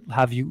rather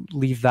have you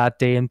leave that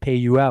day and pay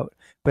you out.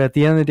 But at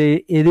the end of the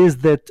day, it is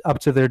up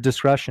to their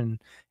discretion,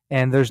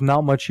 and there's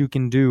not much you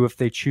can do if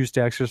they choose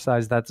to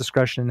exercise that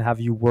discretion and have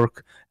you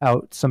work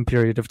out some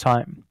period of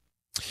time.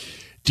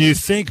 Do you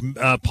think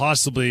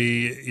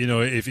possibly,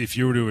 if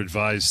you were to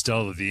advise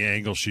Stella, the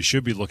angle she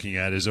should be looking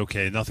at is,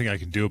 okay, nothing I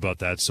can do about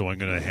that, so I'm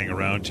going to hang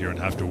around here and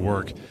have to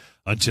work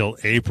until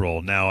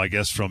April. Now, I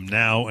guess from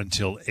now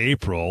until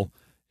April,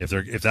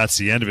 if that's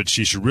the end of it,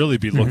 she should really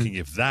be looking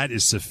if that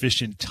is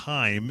sufficient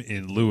time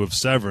in lieu of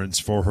severance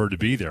for her to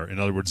be there. In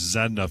other words, is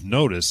that enough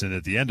notice? And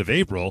at the end of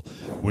April,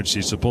 when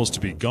she's supposed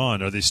to be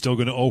gone, are they still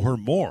going to owe her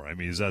more? I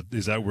mean, is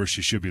that where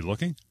she should be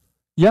looking?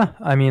 Yeah,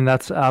 I mean,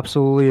 that's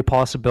absolutely a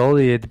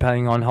possibility,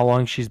 depending on how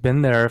long she's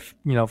been there. If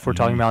we're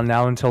talking about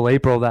now until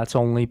April, that's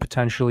only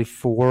potentially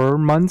 4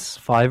 months,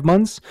 5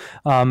 months.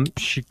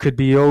 She could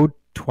be owed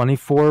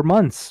 24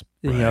 months.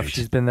 Right. If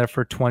she's been there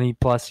for 20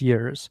 plus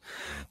years.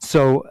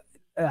 So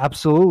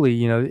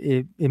absolutely,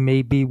 it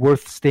may be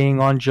worth staying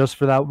on just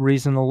for that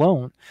reason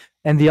alone.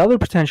 And the other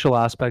potential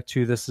aspect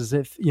to this is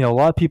if, a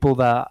lot of people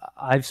that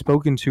I've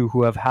spoken to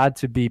who have had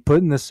to be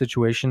put in this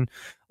situation,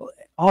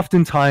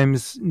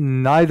 oftentimes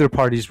neither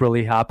party's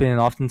really happy, and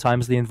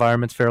oftentimes the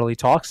environment's fairly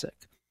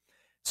toxic.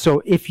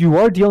 So if you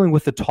are dealing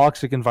with a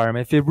toxic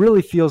environment, if it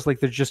really feels like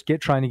they're just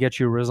trying to get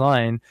you to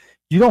resign,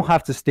 you don't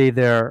have to stay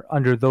there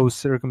under those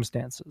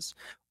circumstances.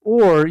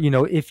 Or,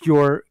 if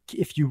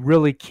you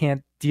really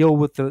can't deal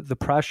with the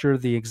pressure,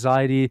 the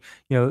anxiety,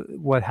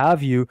 what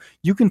have you,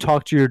 you can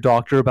talk to your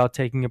doctor about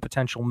taking a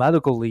potential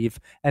medical leave,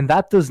 and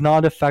that does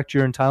not affect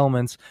your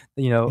entitlements,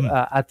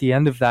 at the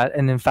end of that.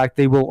 And in fact,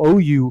 they will owe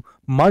you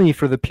money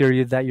for the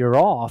period that you're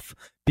off,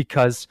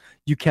 because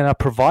you cannot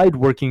provide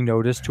working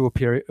notice to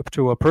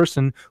a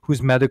person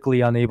who's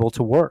medically unable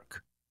to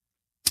work.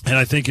 And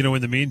I think,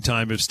 in the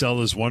meantime, if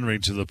Stella's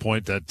wondering to the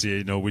point that,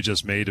 we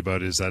just made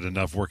about is that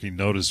enough working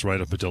notice right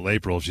up until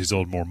April, if she's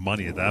owed more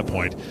money at that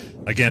point.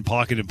 Again,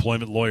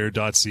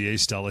 pocketemploymentlawyer.ca,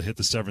 Stella, hit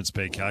the severance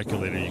pay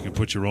calculator. You can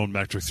put your own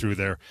metric through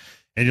there,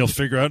 and you'll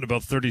figure out in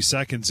about 30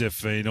 seconds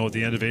if, at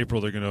the end of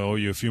April, they're going to owe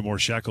you a few more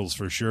shekels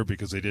for sure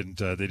because they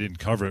didn't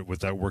cover it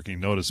with that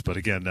working notice. But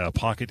again,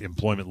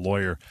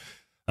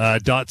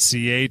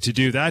 pocketemploymentlawyer.ca to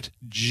do that.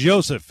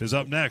 Joseph is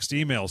up next.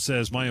 Email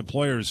says, my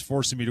employer is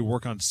forcing me to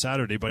work on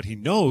Saturday, but he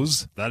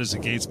knows that is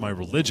against my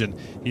religion.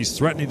 He's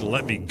threatening to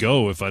let me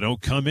go if I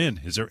don't come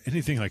in. Is there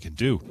anything I can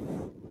do?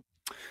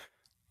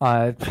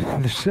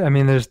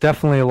 There's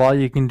definitely a lot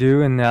you can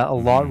do, and a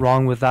lot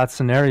wrong with that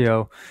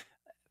scenario.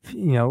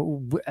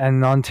 And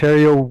in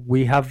Ontario,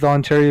 we have the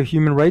Ontario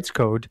Human Rights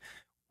Code,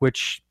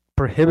 which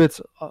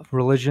prohibits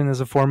religion as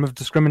a form of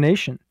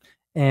discrimination.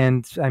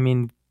 And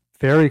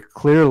very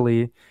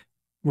clearly,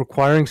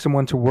 requiring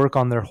someone to work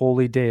on their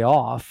holy day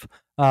off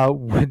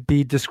would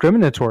be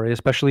discriminatory,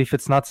 especially if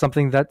it's not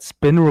something that's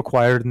been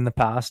required in the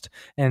past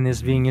and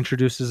is being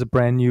introduced as a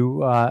brand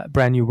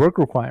new work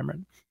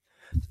requirement.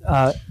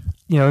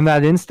 In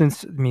that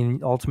instance,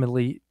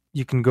 ultimately,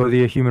 you can go to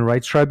the Human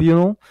Rights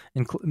Tribunal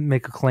and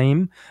make a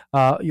claim,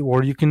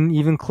 or you can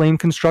even claim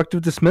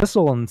constructive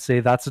dismissal and say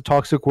that's a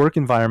toxic work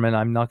environment.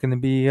 I'm not going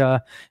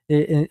to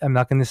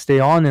stay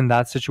on in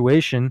that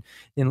situation,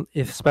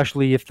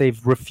 especially if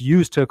they've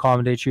refused to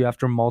accommodate you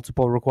after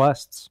multiple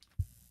requests.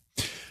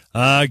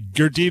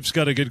 Gurdeep's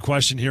got a good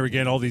question here.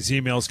 Again, all these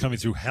emails coming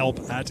through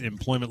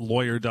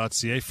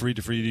help@employmentlawyer.ca, free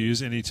for you to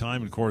use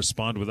anytime and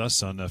correspond with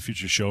us on a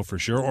future show for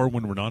sure, or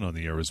when we're not on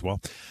the air as well.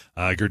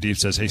 Gurdeep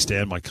says, hey,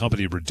 Stan, my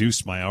company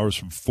reduced my hours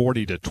from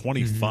 40 to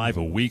 25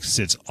 a week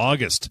since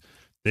August.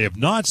 They have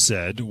not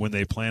said when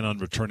they plan on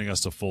returning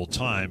us to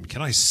full-time.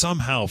 Can I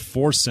somehow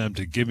force them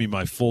to give me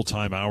my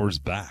full-time hours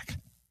back?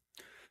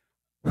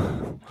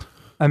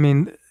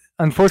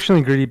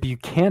 Unfortunately, Gurdeep, you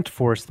can't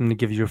force them to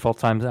give you your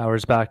full-time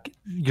hours back.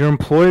 Your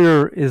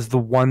employer is the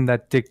one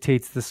that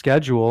dictates the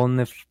schedule, and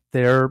if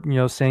they're,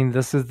 saying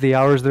this is the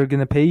hours they're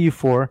going to pay you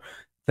for,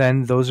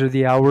 then those are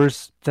the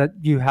hours that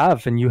you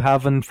have, and you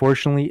have,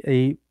 unfortunately,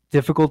 a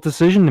difficult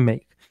decision to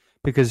make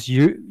because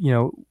you're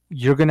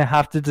going to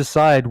have to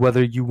decide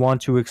whether you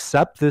want to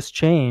accept this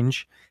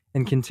change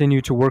and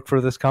continue to work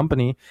for this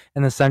company,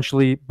 and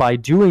essentially by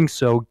doing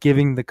so,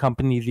 giving the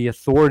company the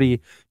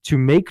authority to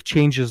make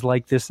changes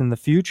like this in the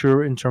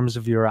future in terms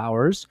of your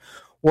hours,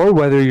 or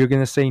whether you're going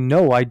to say,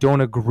 no, I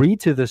don't agree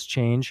to this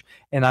change,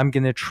 and I'm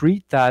going to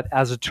treat that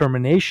as a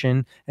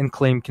termination and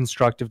claim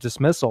constructive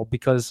dismissal.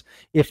 Because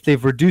if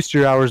they've reduced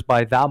your hours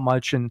by that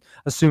much, and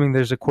assuming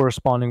there's a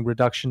corresponding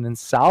reduction in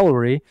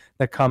salary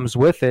that comes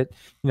with it,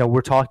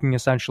 we're talking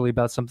essentially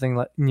about something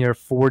like near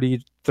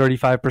 40,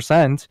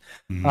 35%.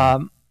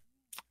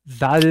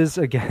 That is,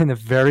 again, a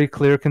very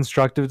clear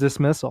constructive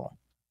dismissal.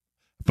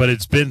 But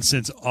it's been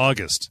since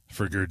August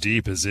for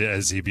Gurdeep.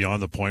 Is he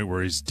beyond the point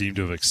where he's deemed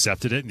to have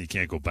accepted it and he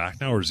can't go back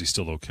now, or is he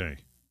still okay?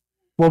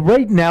 Well,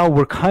 right now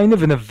we're kind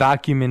of in a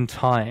vacuum in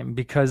time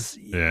because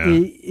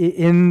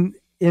in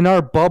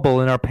our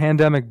bubble, in our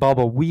pandemic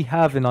bubble, we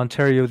have in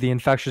Ontario the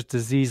infectious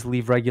disease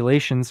leave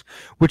regulations,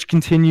 which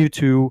continue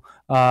to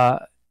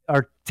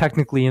are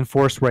technically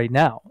enforced right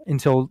now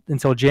until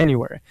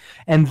January.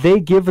 And they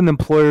give an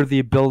employer the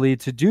ability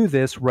to do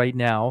this right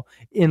now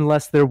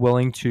unless they're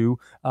willing to,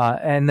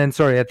 at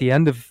the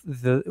end of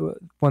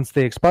once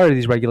they expire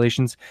these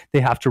regulations,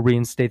 they have to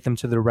reinstate them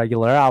to their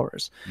regular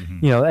hours.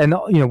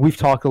 We've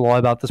talked a lot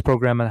about this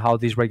program and how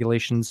these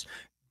regulations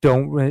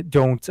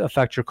don't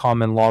affect your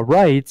common law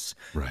rights.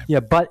 Right. Yeah,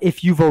 but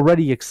if you've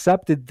already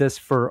accepted this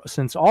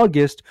since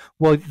August,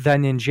 well,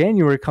 then in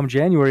come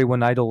January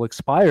when EIDL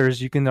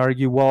expires, you can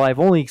argue, well,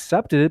 I've only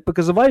accepted it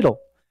because of EIDL.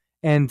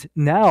 And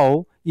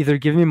now either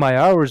give me my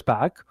hours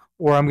back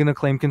or I'm going to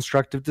claim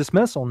constructive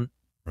dismissal.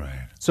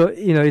 Right. So,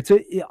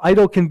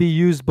 EIDL can be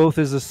used both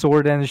as a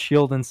sword and a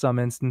shield in some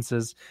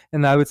instances.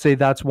 And I would say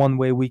that's one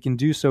way we can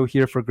do so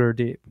here for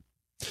Gurdeep.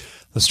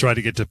 Let's try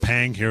to get to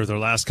Pang here with our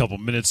last couple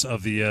minutes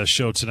of the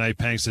show tonight.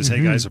 Pang says,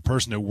 hey, guys, a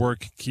person at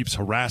work keeps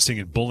harassing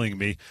and bullying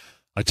me.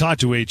 I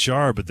talked to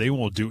HR, but they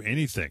won't do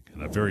anything.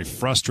 And I'm very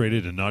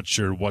frustrated and not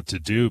sure what to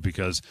do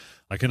because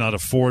I cannot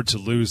afford to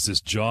lose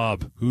this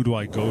job. Who do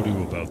I go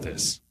to about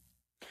this?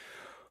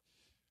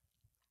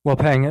 Well,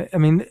 Pang,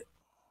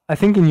 I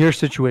think in your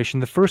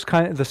situation,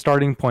 the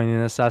starting point in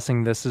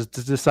assessing this is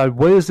to decide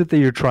what is it that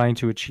you're trying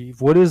to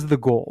achieve. What is the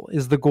goal?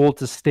 Is the goal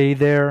to stay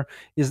there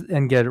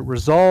and get it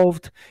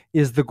resolved?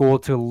 Is the goal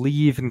to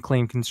leave and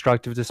claim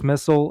constructive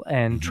dismissal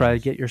and try to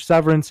get your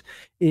severance?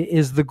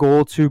 Is the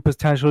goal to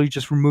potentially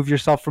just remove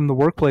yourself from the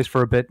workplace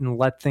for a bit and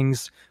let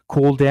things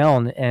cool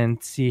down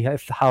and see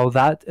how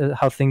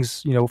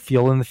things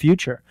feel in the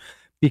future?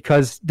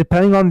 Because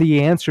depending on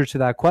the answer to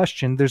that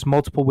question, there's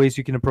multiple ways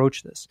you can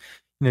approach this.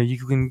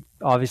 You can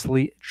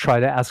obviously try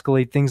to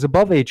escalate things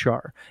above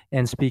HR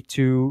and speak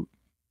to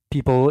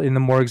people in the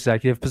more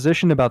executive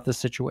position about this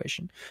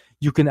situation.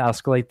 You can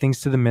escalate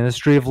things to the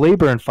Ministry of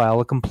Labor and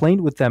file a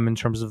complaint with them in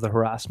terms of the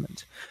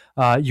harassment.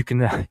 You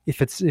can,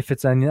 if it's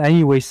in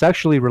any way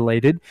sexually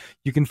related,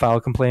 you can file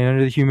a complaint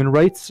under the Human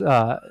Rights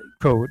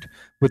Code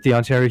with the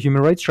Ontario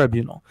Human Rights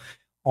Tribunal.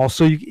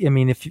 Also,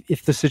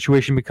 if the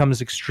situation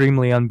becomes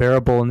extremely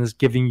unbearable and is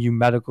giving you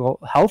medical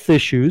health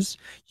issues,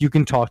 you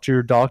can talk to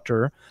your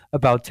doctor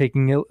about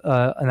taking a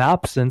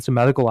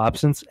medical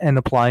absence, and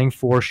applying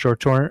for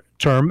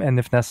short-term and,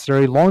 if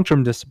necessary,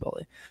 long-term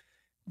disability.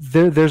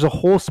 There's a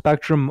whole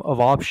spectrum of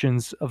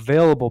options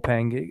available,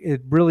 Pang.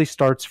 It really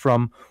starts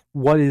from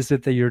what is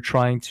it that you're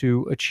trying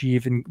to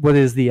achieve and what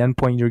is the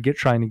endpoint you're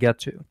trying to get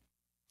to.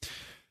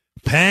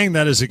 Pang,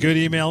 that is a good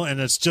email,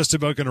 and it's just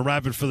about going to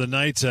wrap it for the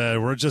night.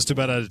 We're just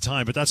about out of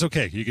time, but that's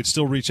okay. You can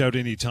still reach out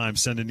anytime.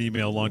 Send an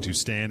email along to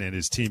Stan and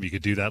his team. You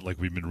could do that like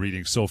we've been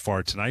reading so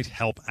far tonight.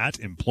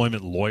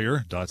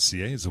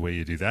 help@employmentlawyer.ca is the way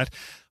you do that.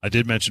 I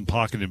did mention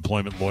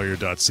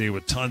pocketemploymentlawyer.ca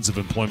with tons of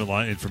employment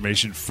law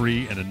information,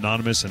 free and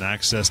anonymous, and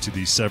access to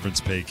the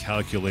severance pay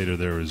calculator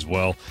there as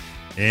well.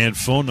 And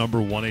phone number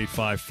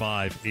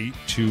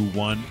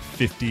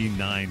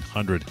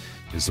 1-855-821-5900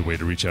 is the way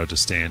to reach out to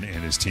Stan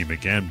and his team.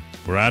 Again,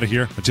 we're out of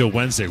here until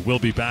Wednesday. We'll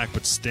be back,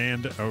 but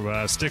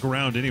stick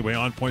around anyway.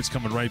 On Point's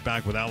coming right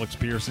back with Alex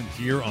Pearson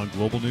here on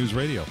Global News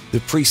Radio.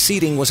 The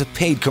preceding was a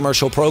paid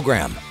commercial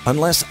program.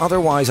 Unless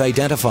otherwise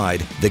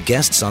identified, the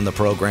guests on the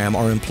program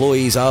are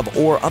employees of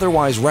or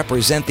otherwise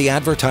represent the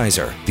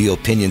advertiser. The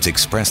opinions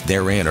expressed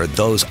therein are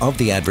those of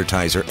the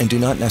advertiser and do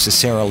not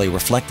necessarily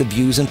reflect the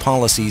views and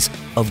policies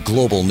of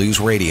Global News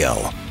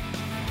Radio.